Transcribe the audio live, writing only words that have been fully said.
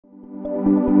Hi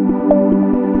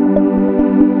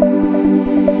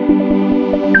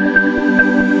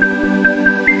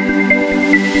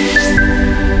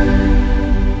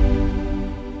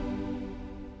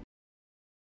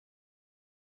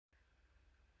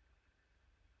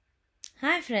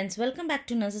friends, welcome back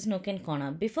to Nurses Nook and Corner.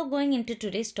 Before going into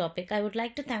today's topic, I would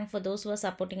like to thank for those who are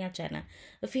supporting our channel.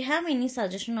 If you have any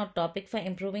suggestion or topic for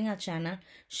improving our channel,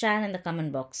 share in the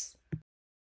comment box.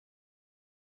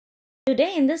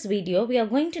 Today in this video, we are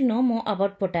going to know more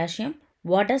about potassium.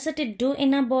 What does it do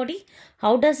in our body?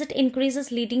 How does it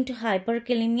increases leading to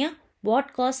hyperkalemia?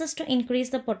 What causes to increase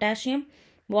the potassium?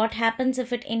 What happens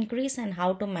if it increases and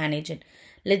how to manage it?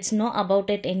 Let's know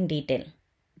about it in detail.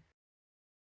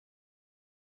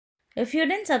 If you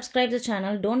didn't subscribe the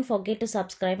channel, don't forget to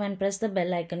subscribe and press the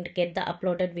bell icon to get the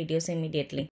uploaded videos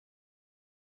immediately.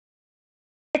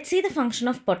 Let's see the function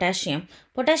of potassium.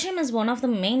 Potassium is one of the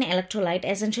main electrolytes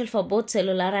essential for both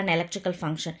cellular and electrical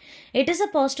function. It is a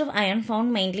positive ion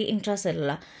found mainly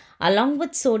intracellular. Along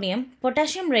with sodium,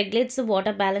 potassium regulates the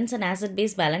water balance and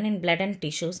acid-base balance in blood and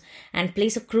tissues and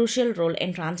plays a crucial role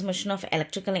in transmission of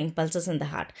electrical impulses in the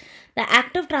heart. The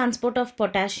active transport of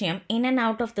potassium in and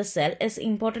out of the cell is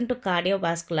important to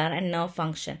cardiovascular and nerve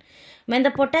function. When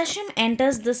the potassium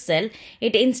enters the cell,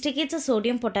 it instigates a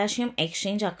sodium-potassium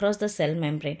exchange across the cell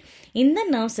membrane. In the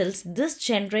nerve cells, this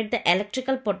generates the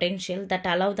electrical potential that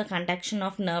allows the conduction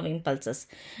of nerve impulses.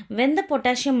 When the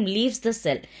potassium leaves the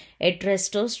cell, it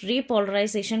restores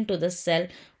repolarization to the cell,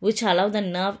 which allows the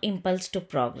nerve impulse to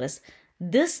progress.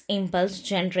 This impulse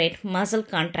generates muscle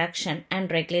contraction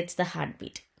and regulates the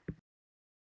heartbeat.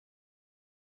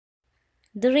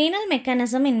 The renal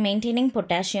mechanism in maintaining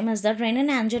potassium is that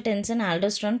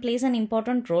renin-angiotensin-aldosterone plays an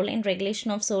important role in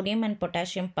regulation of sodium and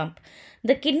potassium pump.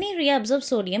 The kidney reabsorbs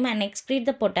sodium and excretes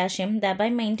the potassium,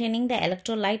 thereby maintaining the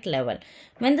electrolyte level.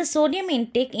 When the sodium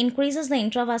intake increases the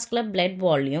intravascular blood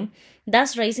volume,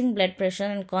 thus raising blood pressure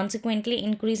and consequently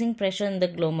increasing pressure in the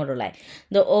glomeruli.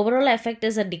 The overall effect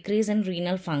is a decrease in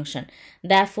renal function.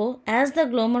 Therefore, as the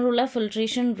glomerular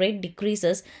filtration rate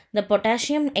decreases, the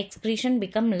potassium excretion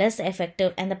becomes less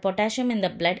effective and the potassium in the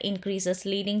blood increases,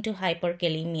 leading to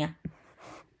hyperkalemia.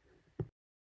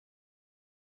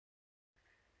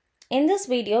 In this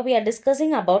video, we are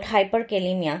discussing about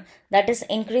hyperkalemia, that is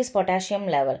increased potassium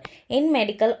level. In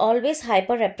medical, always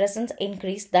hyper represents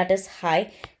increase, that is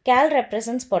high. Cal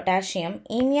represents potassium,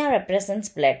 emia represents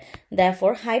blood.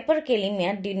 Therefore,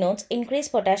 hyperkalemia denotes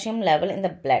increased potassium level in the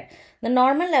blood. The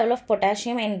normal level of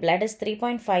potassium in blood is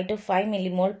 3.5 to 5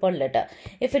 millimole per liter.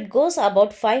 If it goes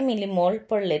about 5 millimole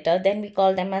per liter, then we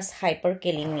call them as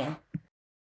hyperkalemia.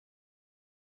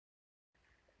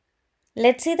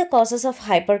 Let's see the causes of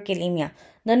hyperkalemia.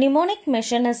 The mnemonic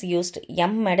mission is used: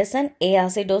 M medicine, A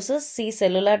acidosis, C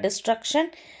cellular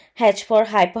destruction, H for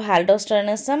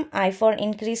hypoaldosteronism, I for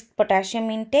increased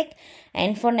potassium intake,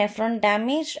 N for nephron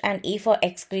damage, and E for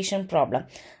excretion problem.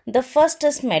 The first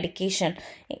is medication.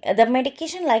 The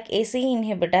medication like ACE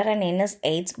inhibitor and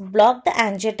NSAIDs block the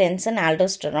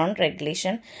angiotensin-aldosterone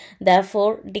regulation,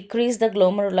 therefore decrease the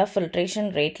glomerular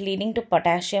filtration rate, leading to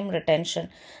potassium retention.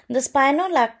 The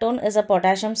spironolactone is a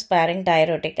potassium-sparing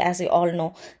diuretic, as you all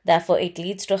know, therefore it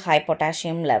leads to high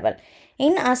potassium level.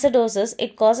 In acidosis,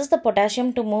 it causes the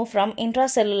potassium to move from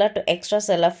intracellular to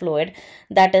extracellular fluid,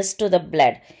 that is to the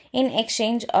blood, in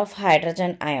exchange of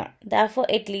hydrogen ion. Therefore,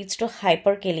 it leads to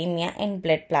hyperkalemia in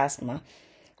blood plasma.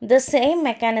 The same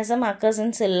mechanism occurs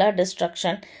in cellular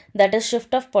destruction, that is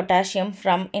shift of potassium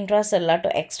from intracellular to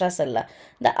extracellular.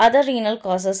 The other renal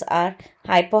causes are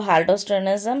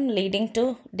hypoaldosteronism, leading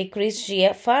to decreased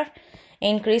GFR,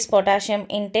 increased potassium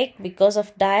intake because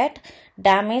of diet,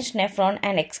 damaged nephron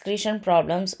and excretion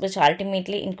problems, which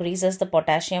ultimately increases the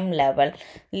potassium level,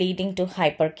 leading to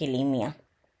hyperkalemia.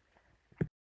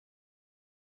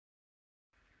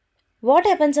 What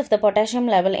happens if the potassium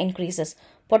level increases?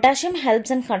 Potassium helps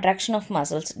in contraction of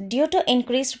muscles. Due to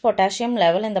increased potassium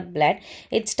level in the blood,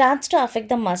 it starts to affect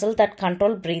the muscle that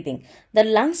control breathing. The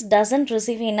lungs doesn't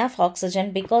receive enough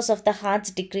oxygen because of the heart's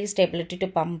decreased ability to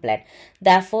pump blood.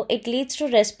 Therefore, it leads to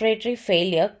respiratory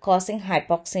failure, causing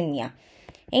hypoxemia.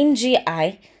 In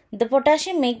GI, the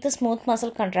potassium makes the smooth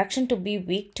muscle contraction to be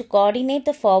weak to coordinate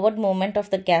the forward movement of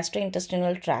the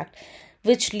gastrointestinal tract,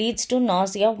 which leads to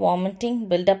nausea, vomiting,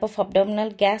 buildup of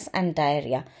abdominal gas and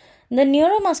diarrhea. The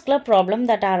neuromuscular problem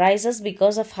that arises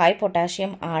because of high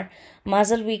potassium are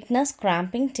muscle weakness,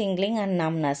 cramping, tingling and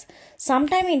numbness.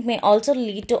 Sometimes it may also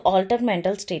lead to altered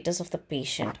mental status of the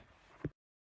patient.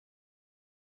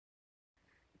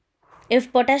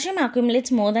 If potassium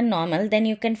accumulates more than normal, then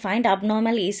you can find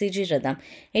abnormal ECG rhythm.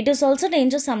 It is also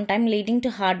dangerous, sometimes leading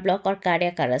to heart block or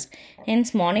cardiac arrest.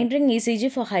 Hence, monitoring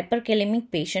ECG for hyperkalemic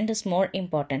patient is more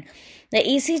important. The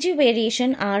ECG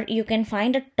variation are you can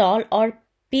find a tall or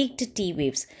peaked T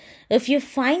waves. If you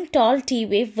find tall T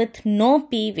wave with no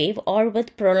P wave or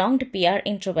with prolonged PR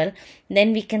interval,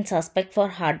 then we can suspect for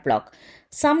heart block.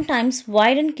 Sometimes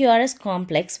widened QRS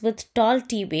complex with tall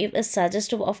T wave is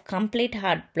suggestive of complete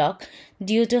heart block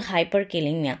due to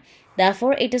hyperkalemia.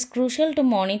 Therefore, it is crucial to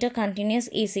monitor continuous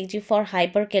ECG for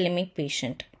hyperkalemic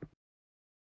patient.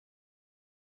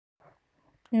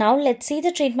 Now let's see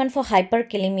the treatment for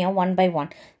hyperkalemia one by one.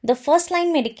 The first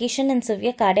line medication in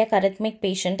severe cardiac arrhythmic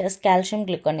patient is calcium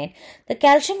gluconate. The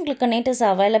calcium gluconate is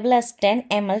available as 10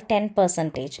 ml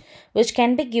 10%, which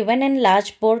can be given in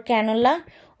large bore cannula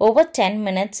over 10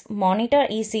 minutes, monitor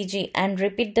ECG and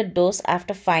repeat the dose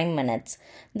after 5 minutes.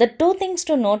 The two things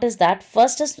to note is that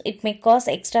first is it may cause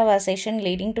extravasation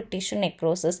leading to tissue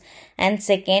necrosis, and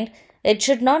second, it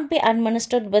should not be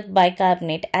administered with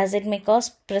bicarbonate as it may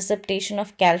cause precipitation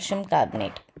of calcium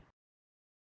carbonate.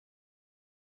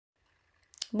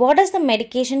 What does the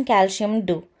medication calcium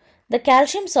do? The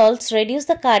calcium salts reduce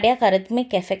the cardiac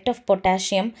arrhythmic effect of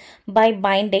potassium by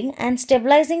binding and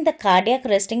stabilizing the cardiac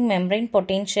resting membrane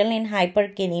potential in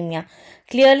hyperkalemia.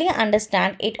 Clearly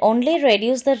understand it only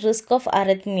reduces the risk of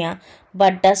arrhythmia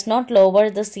but does not lower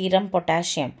the serum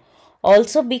potassium.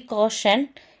 Also be cautioned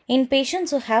in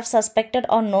patients who have suspected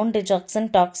or known digoxin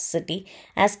toxicity,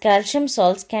 as calcium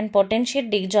salts can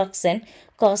potentiate digoxin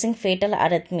causing fatal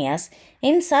arrhythmias.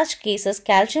 In such cases,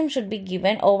 calcium should be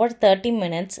given over 30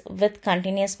 minutes with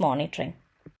continuous monitoring.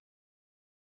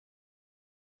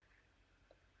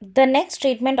 The next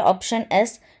treatment option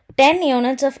is 10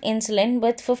 units of insulin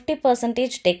with 50%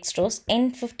 dextrose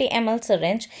in 50 ml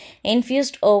syringe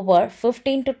infused over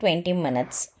 15 to 20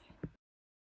 minutes.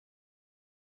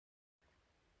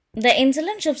 The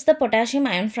insulin shifts the potassium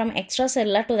ion from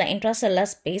extracellular to the intracellular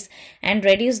space and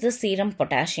reduces the serum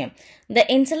potassium. The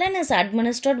insulin is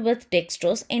administered with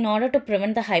dextrose in order to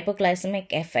prevent the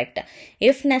hypoglycemic effect.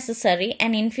 If necessary,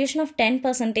 an infusion of 10%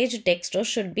 dextrose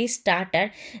should be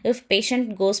started if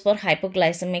patient goes for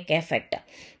hypoglycemic effect.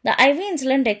 The IV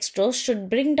insulin dextrose should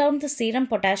bring down the serum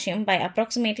potassium by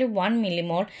approximately 1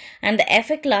 millimole and the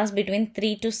effect lasts between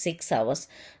 3 to 6 hours.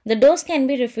 The dose can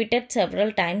be repeated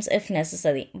several times if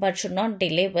necessary, but should not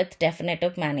delay with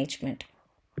definitive management.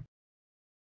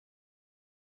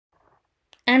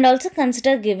 And also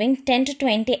consider giving 10 to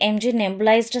 20 mg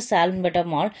nebulized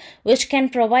salbutamol, which can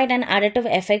provide an additive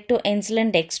effect to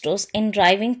insulin dextrose in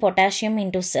driving potassium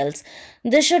into cells.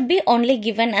 This should be only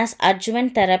given as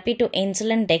adjuvant therapy to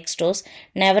insulin dextrose,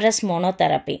 never as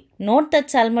monotherapy. Note that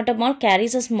salbutamol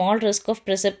carries a small risk of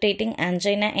precipitating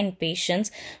angina in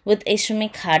patients with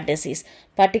ischemic heart disease,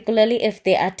 particularly if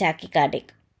they are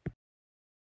tachycardic.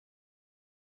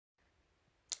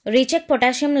 Recheck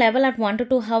potassium level at 1 to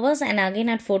 2 hours and again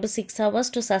at 4 to 6 hours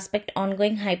to suspect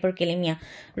ongoing hyperkalemia.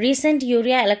 Recent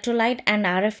urea electrolyte and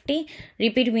RFT,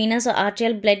 repeat venous or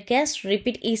arterial blood gas,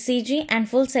 repeat ECG and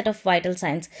full set of vital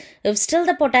signs. If still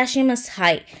the potassium is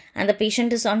high and the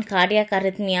patient is on cardiac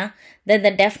arrhythmia, then the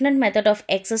definite method of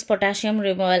excess potassium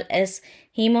removal is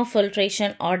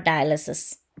hemofiltration or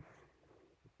dialysis.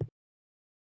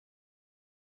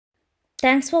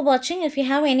 Thanks for watching. If you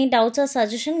have any doubts or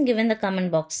suggestions, give in the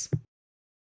comment box.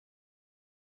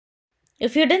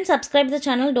 If you didn't subscribe the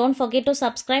channel, don't forget to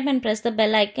subscribe and press the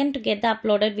bell icon to get the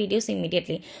uploaded videos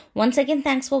immediately. Once again,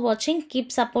 thanks for watching.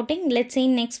 Keep supporting. Let's see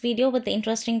in next video with the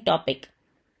interesting topic.